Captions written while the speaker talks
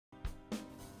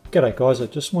G'day guys, I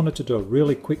just wanted to do a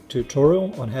really quick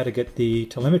tutorial on how to get the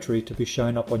telemetry to be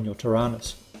shown up on your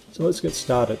Taranis. So let's get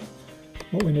started.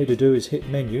 What we need to do is hit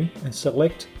menu and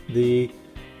select the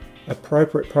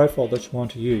appropriate profile that you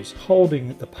want to use.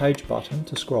 Holding the page button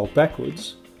to scroll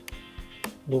backwards,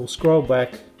 we'll scroll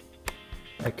back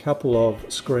a couple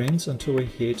of screens until we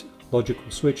hit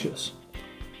logical switches.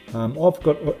 I've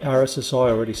got RSSI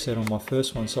already set on my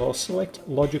first one, so I'll select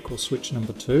logical switch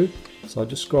number 2. So I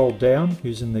just scroll down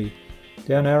using the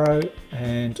down arrow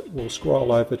and we'll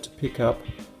scroll over to pick up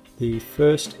the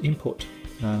first input.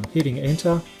 Hitting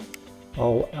enter,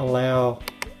 I'll allow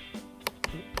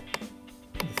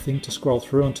the thing to scroll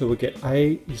through until we get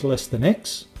A is less than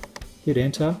X. Hit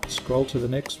enter, scroll to the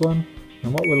next one,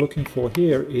 and what we're looking for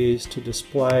here is to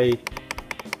display,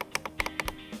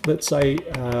 let's say,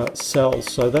 cells.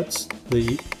 So that's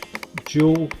the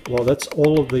dual, well, that's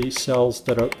all of the cells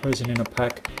that are present in a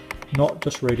pack, not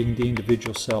just reading the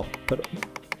individual cell. But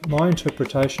my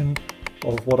interpretation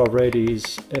of what I read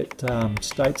is it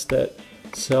states that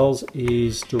cells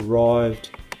is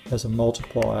derived as a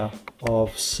multiplier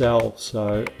of cell,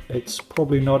 so it's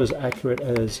probably not as accurate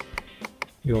as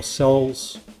your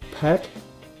cells pack,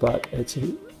 but it's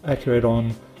accurate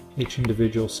on each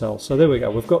individual cell. So there we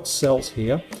go, we've got cells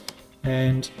here,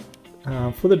 and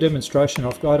for the demonstration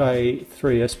I've got a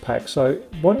 3S pack. So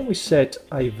why don't we set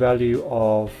a value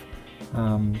of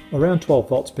around 12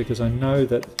 volts, because I know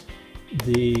that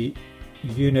the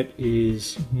unit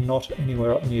is not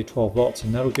anywhere up near 12 volts,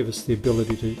 and that'll give us the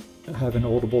ability to have an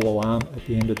audible alarm at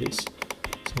the end of this.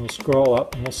 So we'll scroll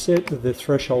up and we'll set the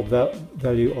threshold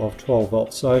value of 12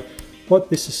 volts. So what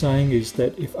this is saying is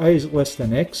that if A is less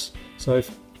than X, so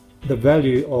if the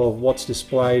value of what's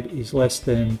displayed is less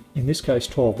than, in this case,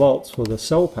 12 volts for the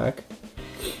cell pack,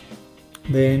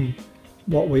 then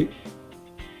what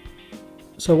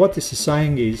this is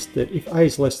saying is that if A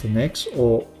is less than X,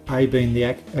 or A being the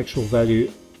actual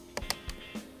value,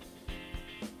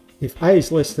 if A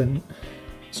is less than,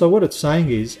 so what it's saying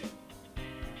is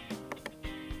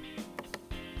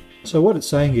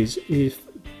if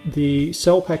the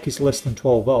cell pack is less than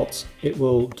 12 volts, it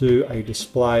will do a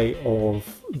display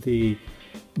of the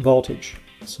voltage.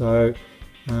 So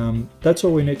that's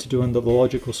all we need to do in the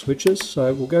logical switches.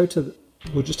 So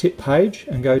we'll just hit page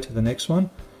and go to the next one,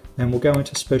 and we'll go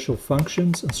into special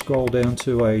functions and scroll down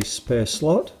to a spare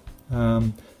slot.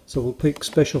 So we'll pick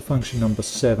special function number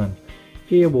 7.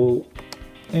 Here we'll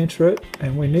enter it,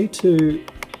 and we need to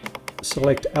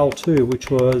select L2,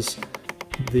 which was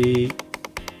the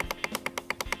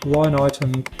line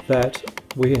item that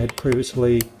we had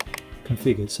previously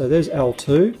configured. So there's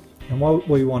L2, and what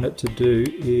we want it to do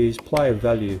is play a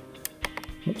value.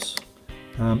 Oops.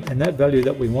 And that value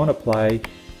that we want to play,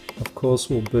 of course,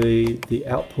 will be the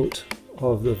output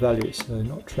of the value. So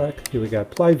not track, here we go,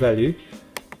 play value,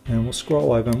 and we'll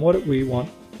scroll over, and what we want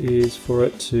is for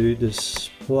it to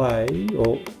display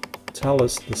or tell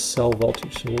us the cell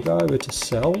voltage. So we'll go over to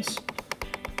cells.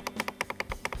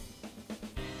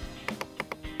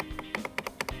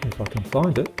 If I can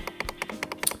find it.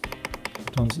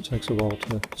 Sometimes it takes a while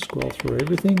to scroll through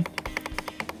everything.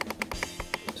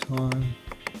 Time,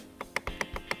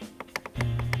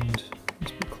 and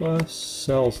let's be close.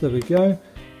 Cells, there we go.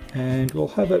 And we'll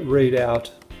have it read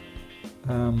out,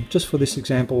 just for this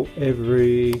example,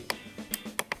 every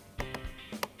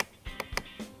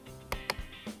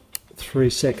 3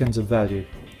 seconds of value.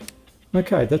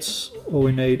 Okay, that's all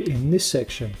we need in this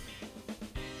section.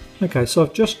 Okay, so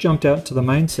I've just jumped out to the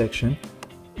main section,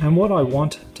 and what I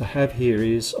want to have here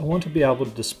is I want to be able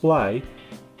to display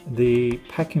the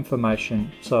pack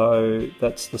information. So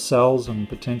that's the cells and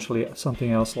potentially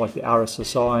something else like the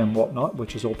RSSI and whatnot,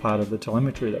 which is all part of the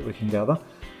telemetry that we can gather.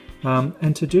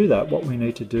 And to do that, what we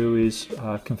need to do is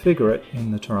configure it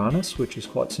in the Taranis, which is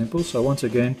quite simple. So once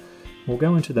again, we'll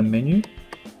go into the menu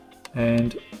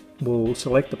and we'll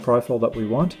select the profile that we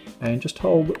want, and just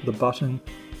hold the button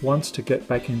once to get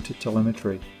back into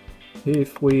telemetry.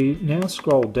 If we now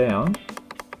scroll down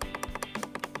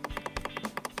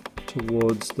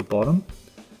towards the bottom,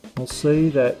 we'll see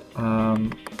that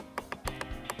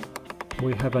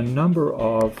we have a number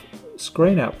of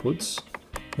screen outputs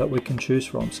that we can choose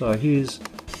from. So here's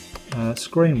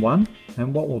screen 1,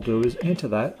 and what we'll do is enter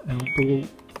that, and we'll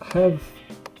have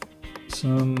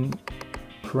some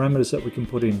parameters that we can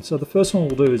put in. So the first one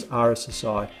we'll do is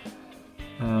RSSI.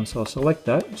 So I'll select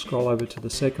that, scroll over to the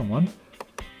second one,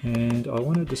 and I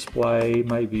want to display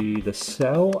maybe the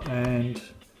cell, and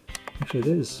actually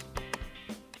there's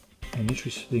an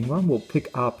interesting one. We'll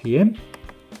pick RPM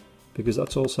because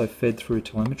that's also fed through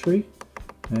telemetry,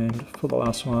 and for the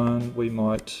last one we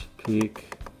might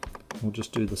pick We'll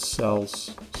just do the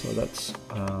cells, so that's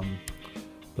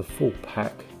the full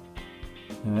pack.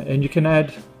 And you can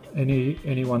add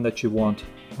anyone that you want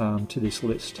to this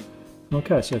list.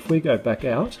 Okay, so if we go back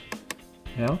out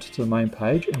to the main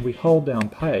page and we hold down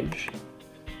page,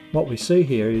 what we see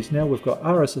here is now we've got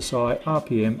RSSI,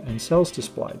 RPM and cells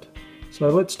displayed. So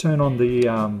let's turn on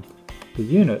the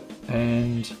unit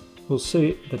and we'll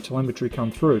see the telemetry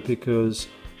come through, because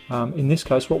in this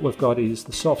case what we've got is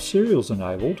the soft serials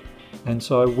enabled, and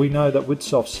so we know that with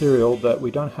soft serial that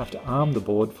we don't have to arm the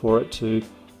board for it to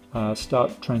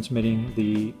start transmitting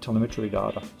the telemetry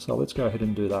data. So let's go ahead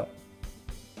and do that.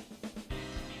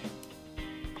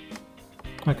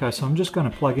 Okay, so I'm just going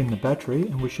to plug in the battery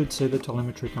and we should see the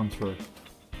telemetry come through.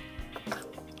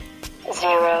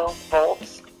 0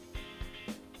 volts,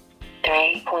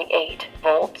 3.8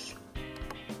 volts,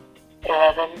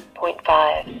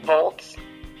 11.5 volts,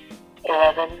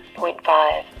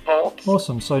 11.5 volts.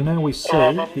 Awesome, so now we see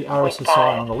the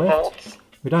RSSI on the left. Volts,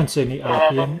 we don't see any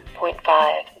RPM.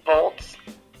 11.5 volts.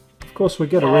 Of course we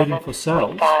get a reading for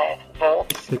cells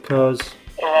volts, because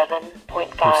 11.5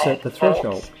 we've set the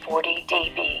threshold. 40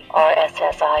 dB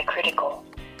RSSI critical.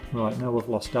 Right, now we've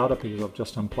lost data because I've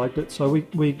just unplugged it. So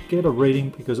we get a reading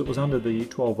because it was under the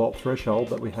 12 volt threshold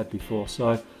that we had before.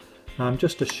 So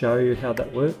just to show you how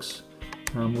that works,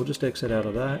 we'll just exit out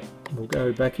of that. We'll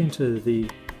go back into the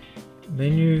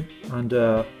menu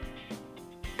under,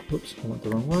 whoops, I went the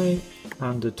wrong way,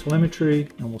 under telemetry,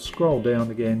 and we'll scroll down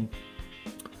again.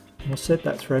 And we'll set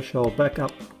that threshold back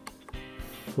up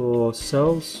for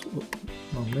cells,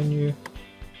 wrong menu,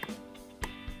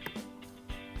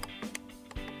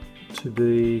 to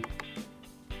be,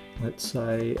 let's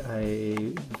say, a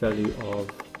value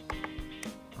of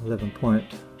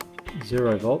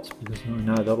 11.0 volts, because we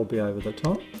know that'll be over the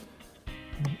top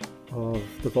of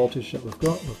the voltage that we've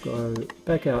got. We'll go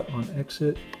back out on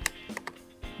exit,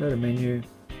 go to menu,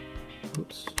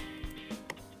 oops,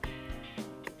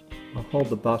 I'll hold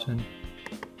the button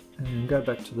and go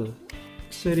back to the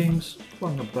settings,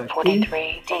 plug it back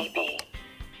 43 dB.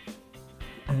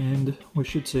 And we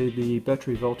should see the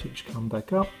battery voltage come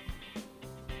back up.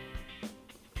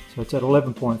 So it's at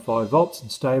 11.5 volts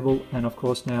and stable, and of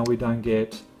course now we don't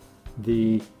get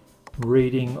the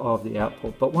reading of the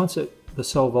output. But once the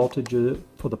cell voltage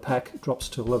for the pack drops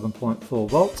to 11.4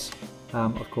 volts,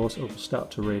 of course it will start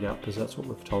to read out, because that's what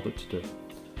we've told it to do.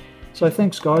 So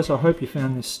thanks guys, I hope you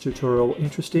found this tutorial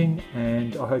interesting,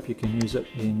 and I hope you can use it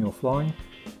in your flying.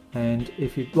 And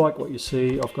if you'd like what you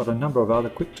see, I've got a number of other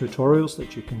quick tutorials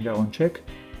that you can go and check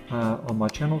on my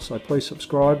channel, so please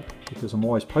subscribe because I'm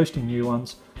always posting new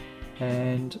ones,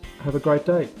 and have a great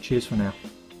day. Cheers for now.